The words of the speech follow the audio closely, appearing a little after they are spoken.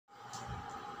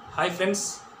Hi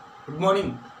friends, good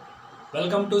morning.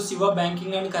 Welcome to Shiva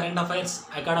Banking and Current Affairs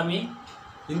Academy.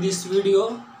 In this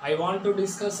video, I want to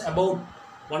discuss about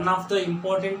one of the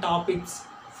important topics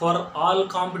for all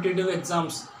competitive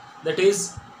exams, that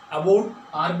is about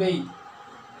RBI.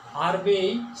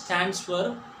 RBI stands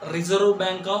for Reserve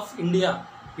Bank of India.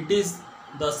 It is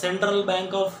the Central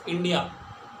Bank of India.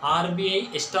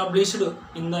 RBI established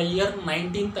in the year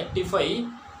 1935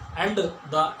 and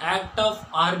the Act of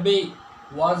RBI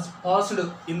was passed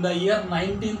in the year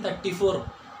 1934.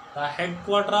 The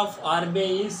headquarters of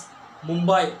RBI is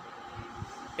Mumbai.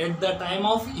 At the time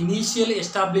of initial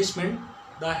establishment,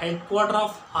 the headquarters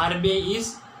of RBI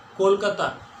is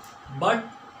Kolkata. But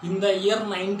in the year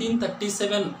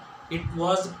 1937, it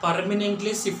was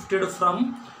permanently shifted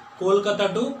from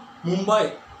Kolkata to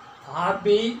Mumbai.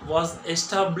 RBI was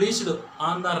established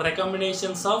on the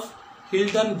recommendations of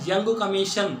Hilton Young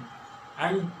Commission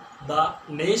and the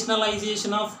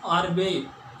nationalization of RBI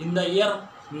in the year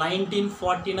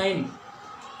 1949,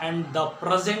 and the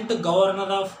present governor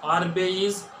of RBI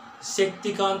is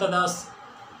Shaktikanta Das.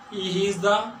 He is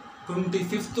the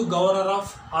 25th governor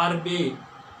of RBI.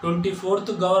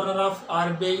 24th governor of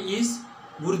RBI is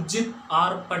Urjit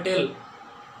R. Patel,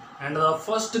 and the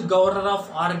first governor of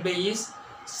RBI is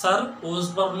Sir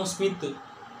Osborne Smith.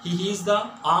 He is the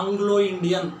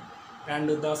Anglo-Indian, and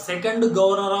the second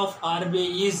governor of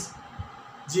RBI is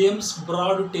James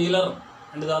Broad Taylor,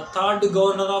 and the third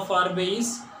governor of RBI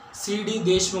is C.D.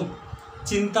 Deshmukh.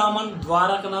 Chintaman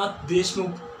Dwarakanath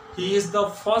Deshmukh. He is the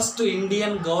first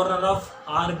Indian governor of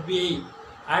RBI,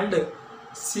 and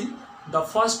the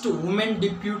first woman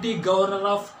deputy governor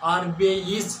of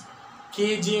RBI is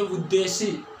K.J.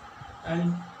 Uddeshi,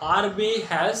 and RBI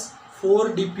has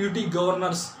 4 deputy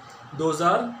governors. Those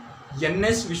are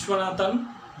N.S. Vishwanathan,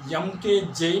 M.K.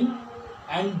 Jain,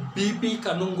 and B.P.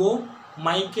 Kanungo,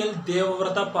 Michael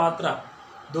Devavrata Patra.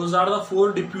 Those are the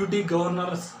 4 deputy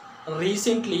governors.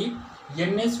 Recently,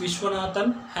 N.S.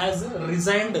 Vishwanathan has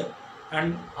resigned,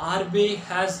 and RBI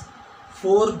has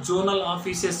 4 zonal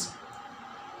offices: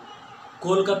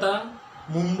 Kolkata,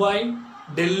 Mumbai,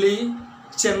 Delhi,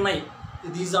 Chennai.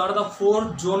 These are the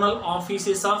 4 zonal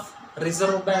offices of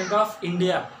Reserve Bank of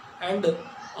India, and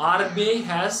RBI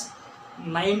has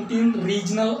 19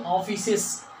 regional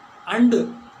offices and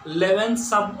 11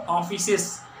 sub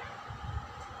offices.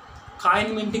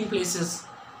 Coin minting places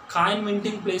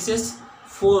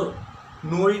 4: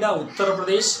 Noida, Uttar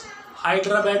Pradesh;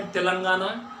 Hyderabad,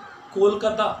 Telangana;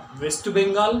 Kolkata, West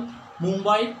Bengal;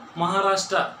 Mumbai,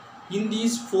 Maharashtra. In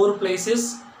these 4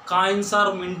 places, coins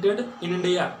are minted in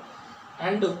India.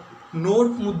 And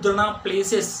note mudrana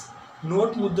places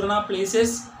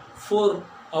 4,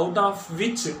 out of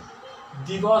which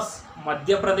Divas,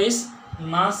 Madhya Pradesh;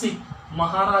 Nasik,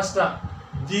 Maharashtra.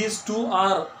 These 2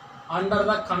 are under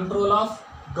the control of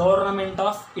Government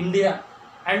of India,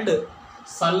 and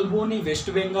Salboni,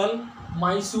 West Bengal;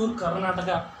 Mysore,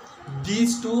 Karnataka.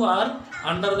 These 2 are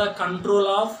under the control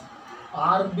of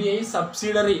RBI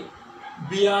subsidiary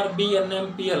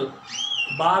BRBNMPL,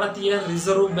 Bharatiya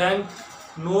Reserve Bank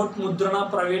Note Mudrana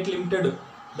Private Limited.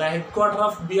 The headquarters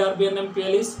of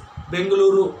BRBNMPL is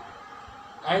Bengaluru,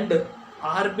 and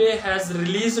RBI has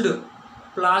released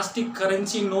plastic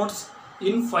currency notes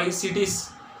in 5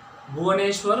 cities: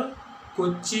 Bhubaneswar,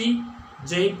 Kochi,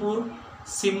 Jaipur,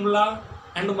 Simla,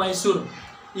 and Mysore.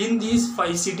 In these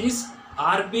 5 cities,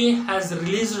 RBI has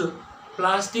released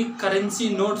plastic currency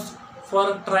notes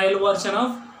for trial version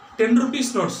of 10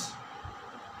 rupees notes.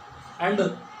 And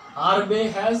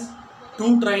RBI has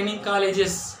 2 training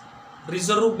colleges: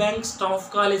 Reserve Bank Staff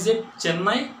College at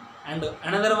Chennai, and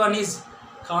another one is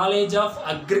College of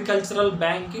Agricultural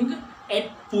Banking at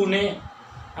Pune.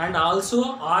 And also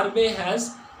RBI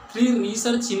has 3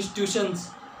 research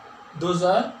institutions. Those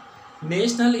are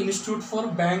National Institute for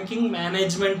Banking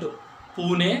Management,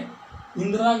 Pune;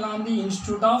 Indira Gandhi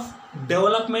Institute of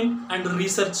Development and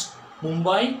Research,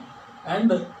 Mumbai; and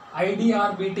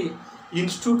IDRBT,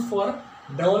 Institute for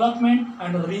Development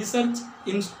and Research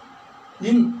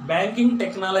in Banking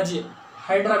Technology,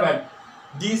 Hyderabad.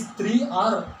 These 3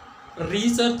 are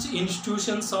research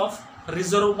institutions of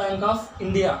Reserve Bank of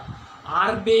India.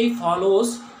 RBI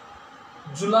follows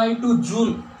July to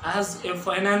June as a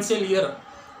financial year.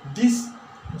 This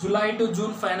July to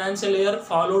June financial year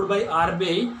followed by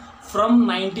RBI from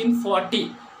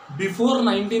 1940. Before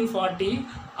 1940,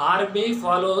 RBI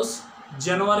follows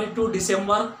January to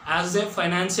December as a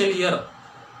financial year.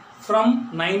 From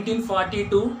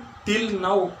 1942 till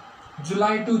now,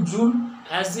 July to June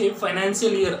as a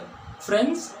financial year.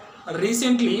 Friends,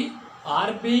 recently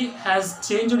RBI has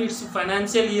changed its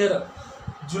financial year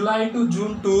July to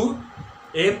June to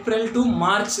April to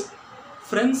March.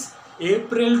 Friends,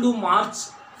 April to March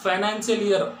financial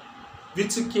year,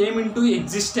 which came into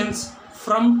existence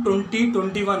from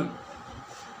 2021.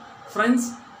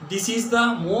 Friends, this is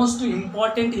the most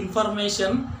important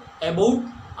information about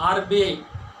RBI.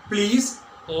 Please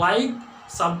like,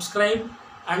 subscribe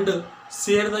and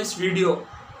share this video.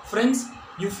 Friends,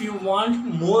 if you want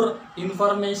more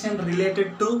information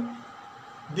related to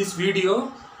this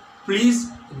video,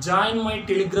 please join my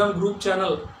Telegram group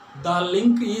channel. The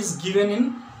link is given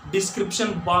in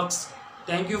description box.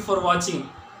 Thank you for watching.